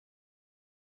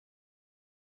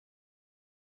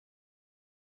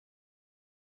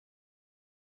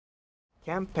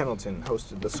Camp Pendleton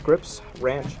hosted the Scripps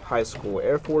Ranch High School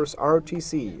Air Force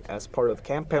ROTC as part of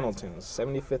Camp Pendleton's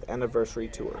 75th anniversary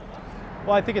tour.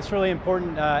 Well, I think it's really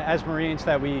important as Marines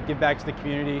that we give back to the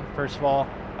community, first of all,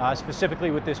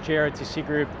 specifically with this JROTC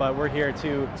group, but we're here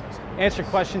to answer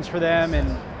questions for them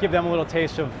and give them a little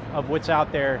taste of what's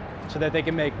out there so that they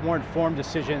can make more informed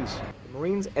decisions. The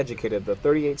Marines educated the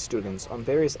 38 students on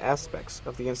various aspects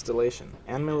of the installation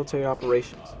and military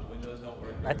operations.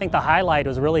 I think the highlight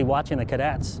was really watching the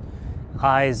cadets,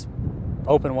 eyes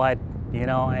open wide,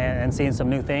 and seeing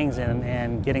some new things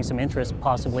and getting some interest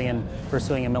possibly in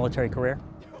pursuing a military career.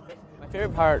 My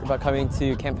favorite part about coming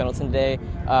to Camp Pendleton today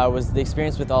was the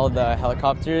experience with all of the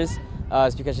helicopters.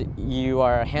 It's because you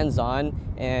are hands-on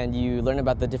and you learn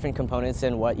about the different components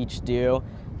and what each do.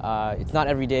 It's not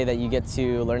every day that you get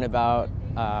to learn about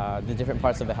the different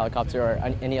parts of the helicopter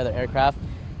or any other aircraft,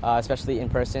 especially in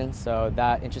person, so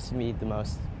that interested me the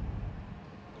most.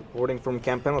 Reporting from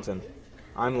Camp Pendleton,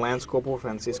 I'm Lance Corporal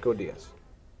Francisco Diaz.